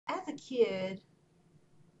kid,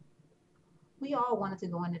 we all wanted to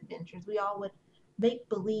go on adventures. We all would make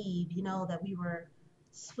believe, that we were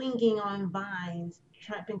swinging on vines,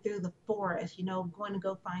 tramping through the forest, going to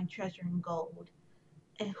go find treasure and gold.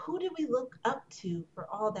 And who did we look up to for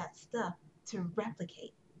all that stuff to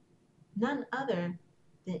replicate? None other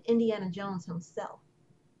than Indiana Jones himself.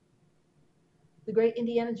 The great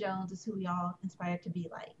Indiana Jones is who we all aspire to be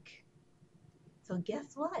like. So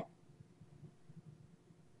guess what?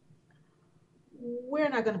 We're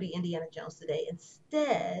not going to be Indiana Jones today.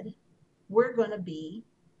 Instead, we're going to be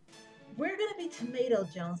Tomato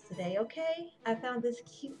Jones today, okay? I found this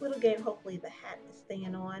cute little game. Hopefully the hat is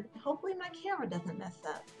staying on. Hopefully my camera doesn't mess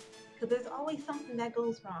up because there's always something that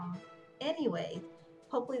goes wrong. Anyways,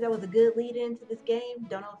 hopefully that was a good lead into this game.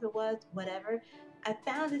 Don't know if it was, whatever. I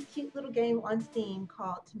found this cute little game on Steam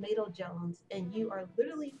called Tomato Jones, and you are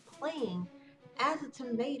literally playing as a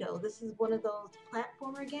tomato. This is one of those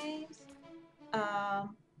platformer games.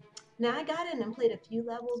 Um, Now I got in and played a few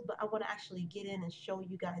levels, but I want to actually get in and show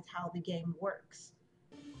you guys how the game works.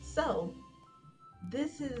 So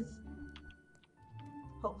this is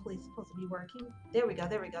hopefully supposed to be working. There we go,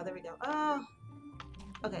 there we go, there we go. Oh,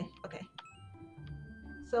 okay, okay.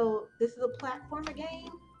 So this is a platformer game.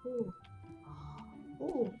 Ooh,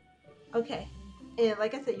 ooh, okay. And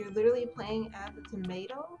like I said, you're literally playing as a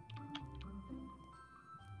tomato,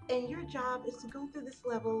 and your job is to go through this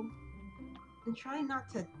level and try not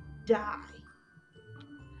to die.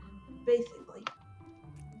 Basically,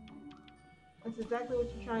 that's exactly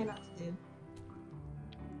what you're trying not to do.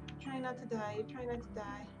 Try not to die. You're trying not to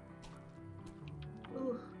die.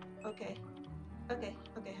 Ooh, okay, okay,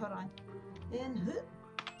 okay. Hold on. And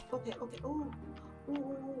okay, okay. Ooh,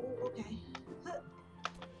 ooh, okay.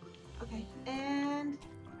 Okay, and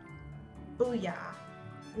booyah!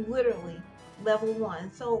 Literally level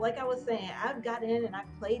one. So, like I was saying, I've got in and I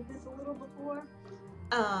played this a little before.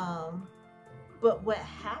 Um, but what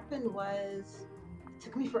happened was it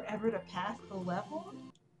took me forever to pass the level.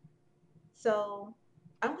 So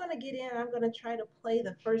I'm gonna get in. I'm gonna try to play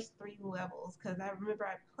the first three levels because I remember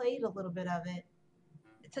I played a little bit of it.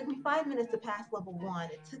 It took me 5 minutes to pass level one.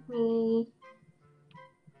 It took me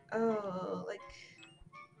like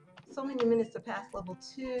so many minutes to pass level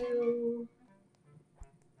two.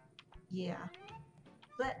 Yeah,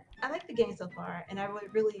 but I like the game so far, and I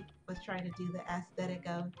really was trying to do the aesthetic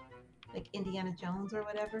of like Indiana Jones or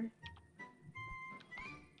whatever.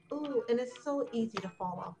 Ooh, and it's so easy to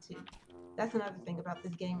fall off too. That's another thing about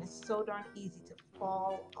this game. It's so darn easy to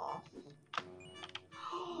fall off.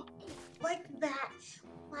 Like that,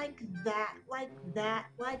 like that, like that,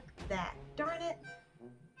 like that. Darn it.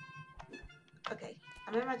 Okay,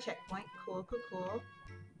 I'm at my checkpoint. Cool, cool, cool.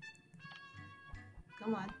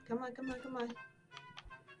 Come on, come on, come on, come on.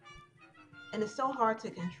 And it's so hard to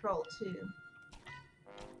control too.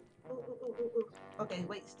 Ooh, ooh, ooh, ooh, ooh. Okay,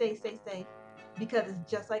 wait, stay, stay, stay. Because it's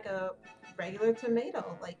just like a regular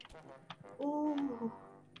tomato. Like, ooh,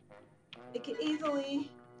 it can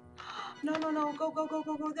easily. No, no, no, go, go, go,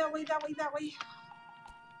 go, go that way, that way, that way.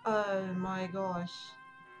 Oh my gosh.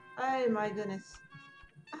 Oh my goodness.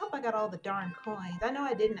 I hope I got all the darn coins. I know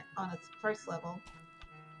I didn't on its first level.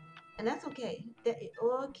 And that's okay. That is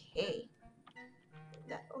okay.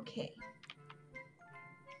 That okay.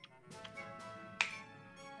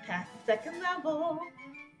 Past the second level.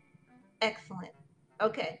 Excellent.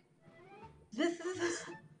 Okay. This is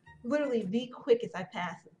literally the quickest I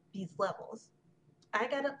passed these levels. I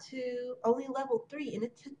got up to only level 3 and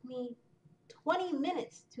it took me 20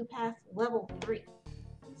 minutes to pass level 3.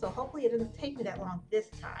 So hopefully it doesn't take me that long this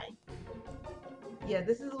time. Yeah,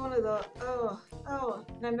 this is one of the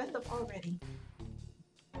and I messed up already.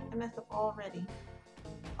 I messed up already.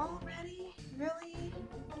 Already? Really?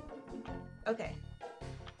 Okay.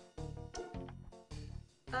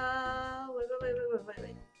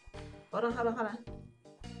 Wait. Hold on, hold on, hold on.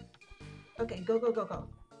 Okay, go, go, go, go.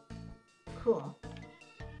 Cool.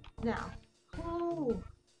 Now, ooh,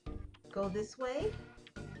 go this way.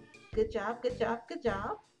 Good job, good job, good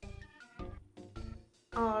job.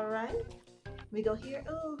 All right. We go here.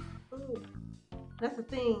 Ooh, ooh. That's the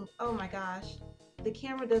thing. Oh my gosh. The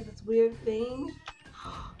camera does this weird thing.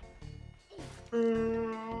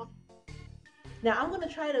 mm. Now I'm gonna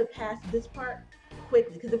try to pass this part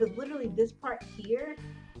quickly because it was literally this part here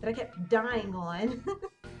that I kept dying on.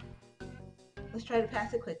 Let's try to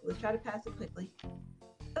pass it quickly. Let's try to pass it quickly.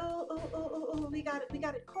 Oh, we got it. We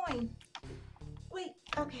got it. Coin. Wait,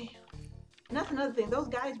 okay. And that's another thing. Those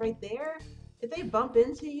guys right there, if they bump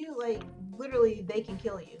into you, like, literally, they can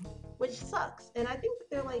kill you. Which sucks. And I think that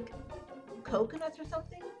they're, like, coconuts or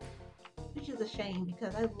something. Which is a shame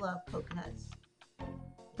because I love coconuts.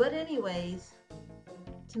 But anyways,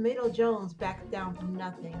 Tomato Jones backs down from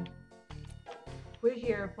nothing. We're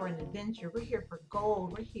here for an adventure. We're here for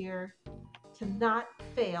gold. We're here to not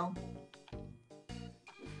fail.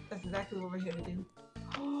 That's exactly what we're here to do.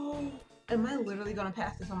 Oh, am I literally gonna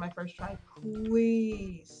pass this on my first try?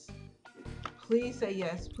 Please. Please say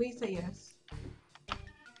yes. Please say yes.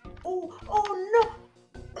 Oh, oh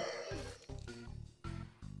no!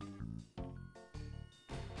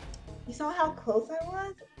 You saw how close I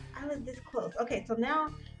was? I was this close. Okay, so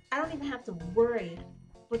now I don't even have to worry.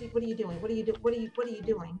 What are you doing? What are you doing? What are you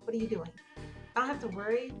doing? What are you doing? I don't have to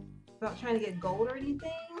worry about trying to get gold or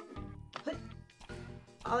anything. But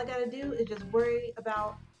all I gotta do is just worry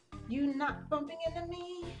about you not bumping into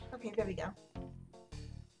me. Okay, there we go.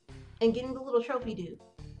 And getting the little trophy dude.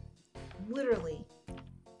 Literally.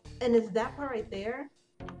 And it's that part right there.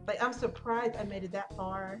 Like, I'm surprised I made it that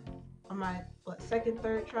far on my, what, second,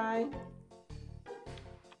 third try.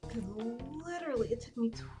 Because literally, it took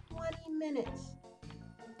me 20 minutes.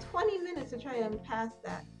 20 minutes to try and pass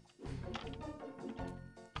that.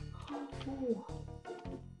 Ooh.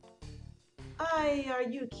 Are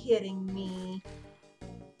you kidding me?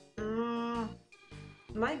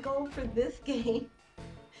 My goal for this game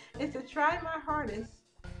is to try my hardest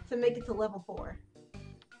to make it to level 4.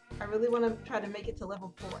 I really want to try to make it to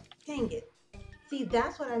level 4. Dang it. See,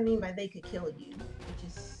 that's what I mean by they could kill you, which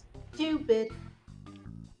is stupid.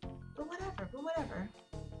 But whatever.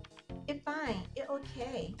 It's fine. It's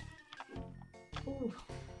okay. Ooh,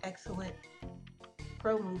 excellent.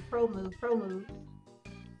 Pro move.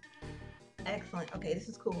 Excellent. Okay, this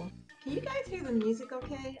is cool. Can you guys hear the music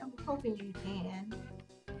okay? I'm hoping you can.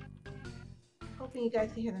 Hoping you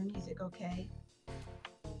guys can hear the music okay.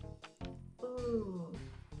 Ooh.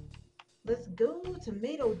 Let's go,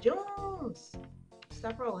 Tomato Jones.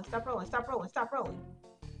 Stop rolling.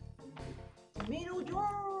 Tomato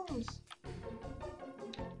Jones.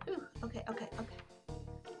 Ooh, okay.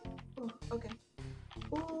 Ooh, okay.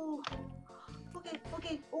 Ooh.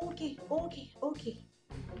 Okay.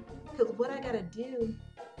 Because what I gotta do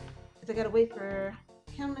is I gotta wait for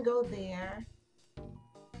him to go there.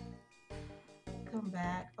 Come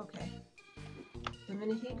back. Okay. The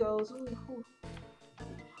minute he goes, ooh.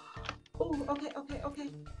 Ooh, okay.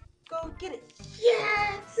 Go get it.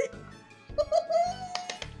 Yes!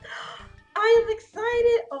 I am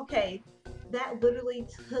excited. Okay. That literally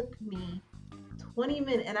took me 20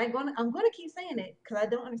 minutes. And I'm gonna keep saying it because you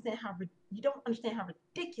don't understand how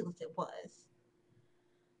ridiculous it was.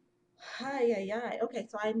 Hi. Okay,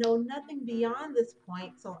 so I know nothing beyond this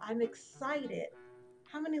point, so I'm excited.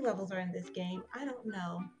 How many levels are in this game? I don't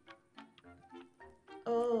know.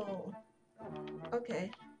 Oh.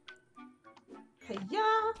 Okay. Hey,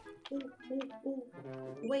 yeah. Ooh.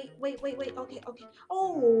 Wait. Okay.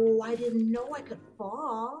 Oh, I didn't know I could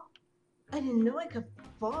fall.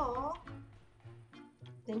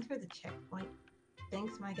 Thanks for the checkpoint.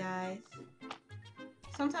 Thanks, my guys.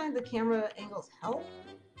 Sometimes the camera angles help.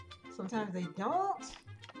 Sometimes they don't.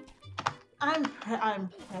 I'm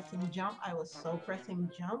pressing jump. I was so pressing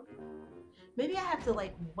jump. Maybe I have to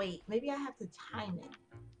like wait. Maybe I have to time it.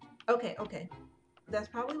 Okay. That's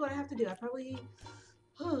probably what I have to do. I probably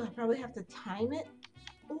have to time it.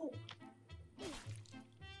 Ooh.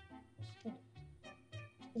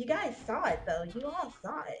 You guys saw it though. You all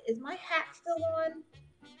saw it. Is my hat still on?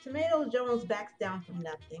 Tomato Jones backs down from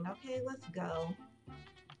nothing. Okay, let's go.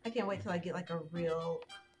 I can't wait till I get like a real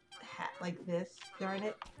hat like this. Darn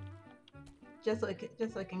it. Just so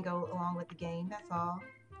it can go along with the game. That's all.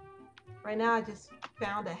 Right now, I just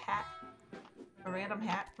found a random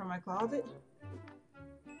hat from my closet.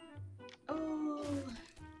 Oh.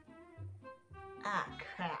 Ah,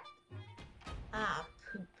 crap. Ah,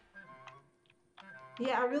 poop.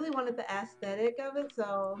 Yeah, I really wanted the aesthetic of it,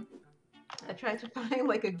 so I tried to find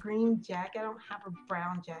like a green jacket. I don't have a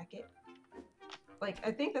brown jacket. Like,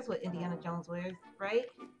 I think that's what Indiana Jones wears, right?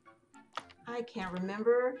 I can't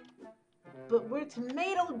remember. But we're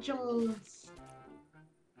Tomato Jones.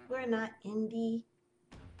 We're not Indy.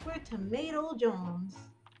 We're Tomato Jones.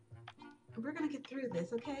 We're gonna get through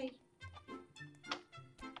this, okay?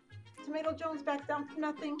 Tomato Jones backs down from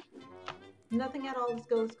nothing. Nothing at all. Let's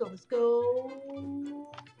go.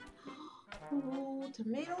 Ooh,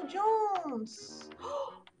 Tomato Jones.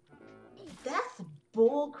 That's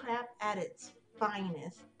bull crap at its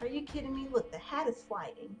finest. Are you kidding me? Look, the hat is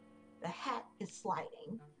sliding.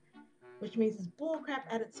 Which means it's bull crap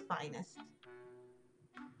at its finest.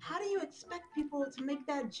 How do you expect people to make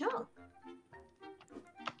that jump?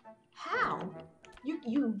 How?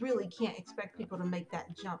 You really can't expect people to make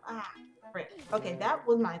that jump. Ah, frick. Okay, that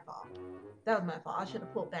was my fault. I should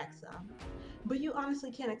have pulled back some. But you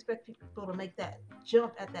honestly can't expect people to make that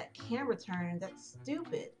jump at that camera turn. That's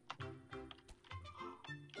stupid.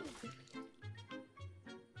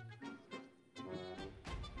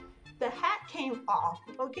 The hat came off,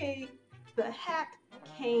 okay? The hat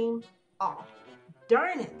came off.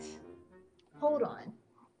 Darn it. Hold on.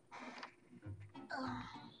 Ugh.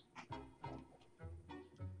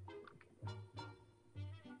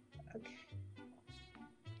 Okay.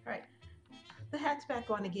 All right. The hat's back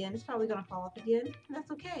on again. It's probably gonna fall off again. That's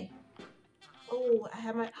okay. Oh, I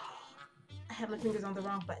have my fingers on the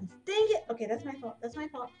wrong buttons. Dang it. Okay, that's my fault. That's my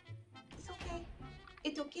fault. It's okay.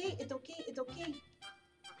 It's okay. It's okay. It's okay.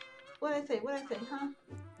 What I say? What I say? Huh?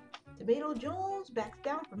 Tomato Jones backs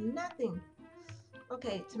down from nothing.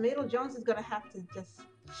 Okay, Tomato Jones is gonna have to just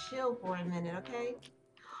chill for a minute. Okay.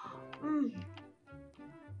 Mm.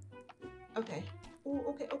 Okay. Ooh,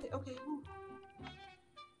 okay, okay, okay. Ooh.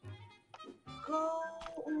 Go.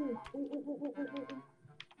 Ooh, ooh, ooh, ooh, ooh, ooh, ooh.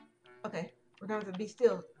 Okay, we're going to be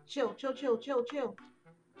still. Chill, chill, chill, chill, chill.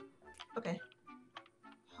 Okay.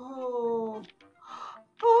 Oh.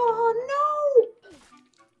 Oh no!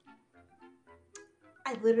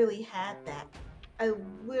 I literally had that. I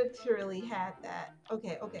literally had that.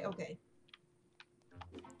 Okay, okay, okay.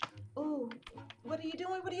 Ooh. What are you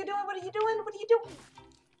doing? What are you doing? What are you doing? What are you doing?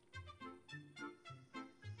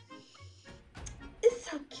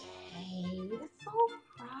 It's okay. It's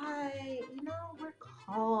alright. You know, we're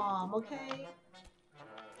calm, okay?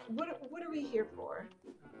 What are we here for?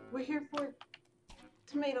 We're here for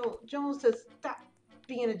Tomato Jones to stop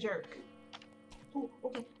being a jerk. Ooh,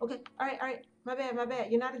 okay, okay. All right. My bad, my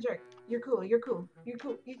bad. You're not a jerk. You're cool. You're cool. You're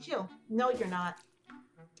cool. You chill. No, you're not.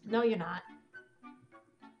 No, you're not.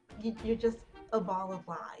 You're just a ball of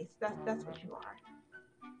lies. That's what you are.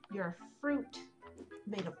 You're a fruit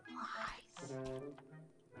made of lies.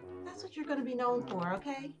 That's what you're gonna be known for,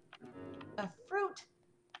 okay? A fruit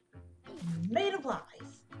made of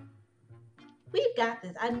lies. We've got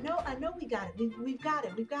this. I know we got it. We've got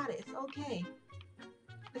it. We've got it. It's okay.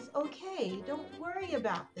 It's okay. Don't worry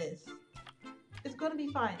about this. It's gonna be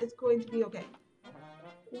fine. It's going to be okay.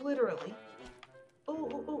 Literally.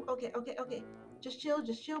 Oh, okay, okay, okay. Just chill,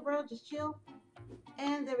 bro. Just chill.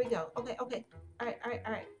 And there we go. Okay, okay. All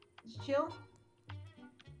right. Just chill.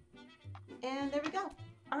 And there we go.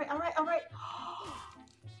 All right.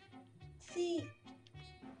 See,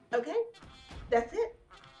 okay, that's it.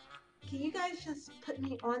 Can you guys just put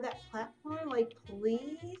me on that platform, like,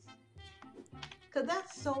 please? Because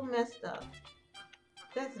that's so messed up.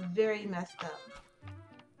 That's very messed up.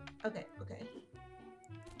 Okay, okay.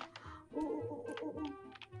 Ooh.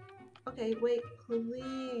 Okay, wait,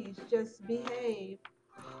 please, just behave.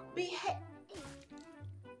 Behave.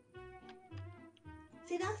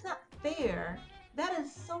 See, that's not fair. That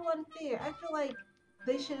is so unfair. I feel like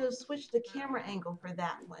they should have switched the camera angle for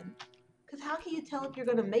that one. Because how can you tell if you're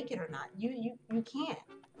going to make it or not? You can't.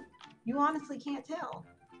 You honestly can't tell.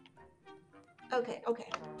 Okay, okay.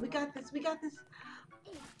 We got this. We got this.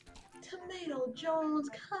 Tomato Jones,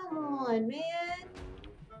 come on, man.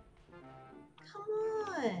 Come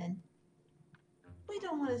on. We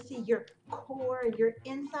don't want to see your core and your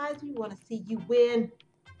insides. We want to see you win.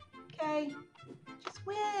 Okay? Just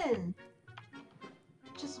win.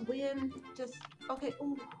 Just win. Just, okay.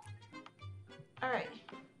 Ooh. All right.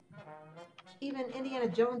 Even Indiana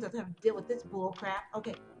Jones doesn't have to deal with this bull crap.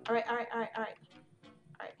 Okay. All right. All right.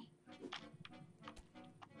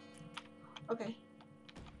 Okay.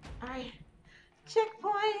 All right.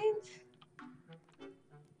 Checkpoint.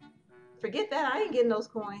 Forget that. I ain't getting those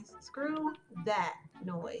coins. Screw that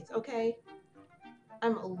noise. Okay.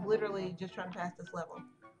 I'm literally just trying to pass this level.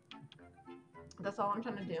 That's all I'm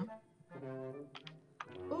trying to do.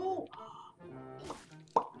 Ooh.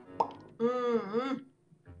 Mm-hmm.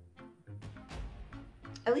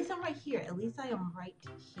 At least I'm right here. At least I am right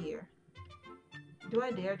here. Do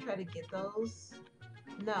I dare try to get those?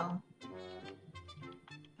 No.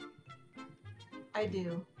 I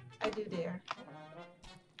do. I do dare.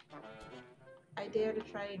 I dare to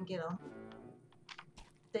try and get them.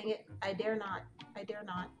 Dang it. I dare not. I dare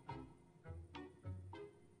not.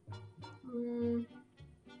 Mm.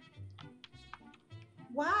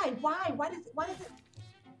 Why? Why? Why does it?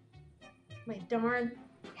 My darn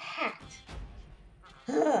hat.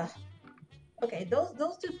 Ugh. Okay,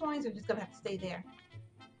 those 2 coins are just gonna have to stay there.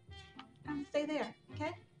 Stay there,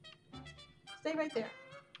 okay? Stay right there.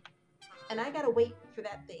 And I gotta wait for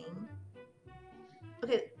that thing.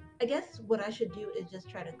 Okay, I guess what I should do is just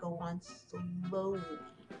try to go on slowly.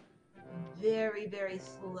 Very, very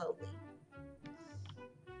slowly.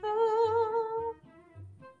 Ah.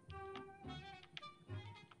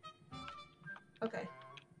 Okay.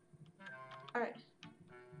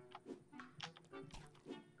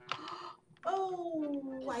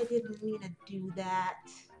 Oh, I didn't mean to do that.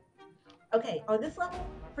 Okay, on this level,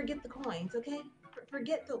 forget the coins, okay?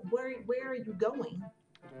 Forget the where are you going?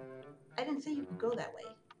 I didn't say you could go that way.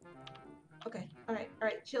 Okay,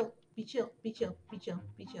 alright, chill. Be chill, be chill, be chill,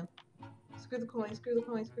 be chill. Screw the coin, screw the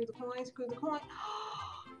coin, screw the coin, screw the coin.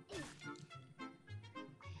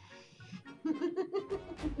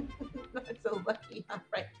 Not so lucky I'm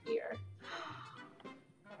right here.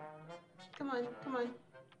 Come on, come on.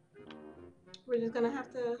 We're just gonna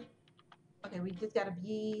have to. Okay, we just gotta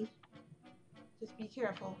just be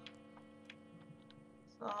careful.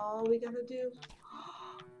 That's all we gotta do.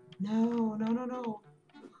 No, no, no, no.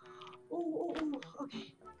 Ooh, ooh, ooh.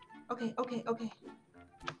 Okay, okay, okay, okay.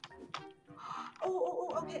 Oh, oh,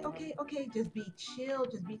 oh, okay, okay, okay. Just be chill,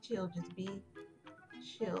 just be chill, just be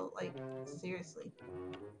chill. Like, seriously.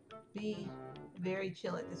 Be very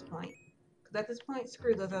chill at this point. Because at this point,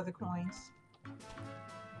 screw those other coins.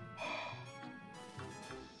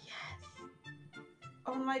 Yes.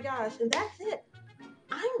 Oh my gosh, and that's it.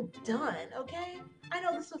 I'm done, okay? I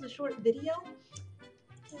know this was a short video.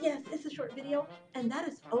 Yes, it's a short video, and that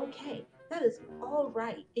is okay. That is all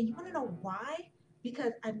right. And you want to know why?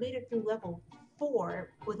 Because I made it through level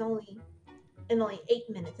 4 with only 8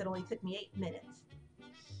 minutes. It only took me 8 minutes.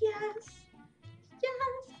 Yes,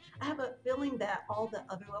 yes. I have a feeling that all the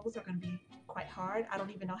other levels are going to be quite hard. I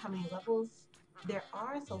don't even know how many levels there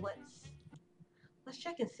are, so let's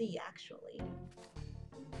check and see actually.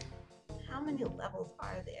 How many levels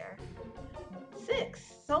are there?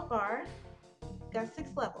 6 so far. Got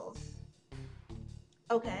 6 levels.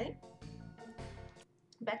 Okay.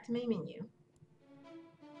 Back to main menu.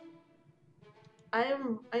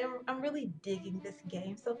 I'm really digging this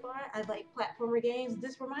game so far. I like platformer games.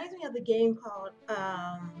 This reminds me of the game called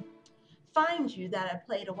Find You that I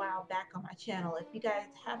played a while back on my channel. If you guys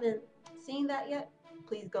haven't seen that yet,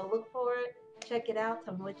 please go look for it. Check it out.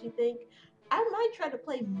 Tell me what you think. I might try to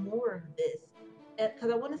play more of this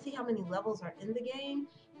because I want to see how many levels are in the game.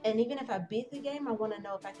 And even if I beat the game, I want to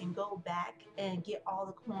know if I can go back and get all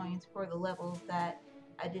the coins for the levels that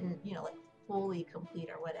I didn't, like fully complete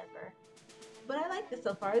or whatever. But I like this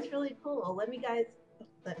so far. It's really cool. Let me guys,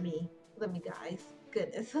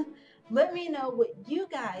 goodness, let me know what you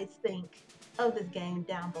guys think of this game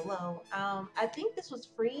down below. I think this was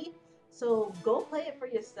free, so go play it for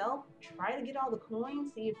yourself. Try to get all the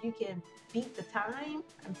coins. See if you can beat the time.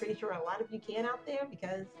 I'm pretty sure a lot of you can out there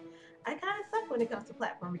because I kind of suck when it comes to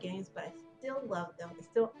platform games, but I still love them. They're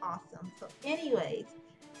still awesome. So, anyways,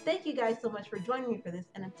 thank you guys so much for joining me for this.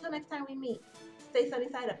 And until next time we meet, stay sunny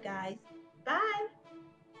side up, guys. Bye.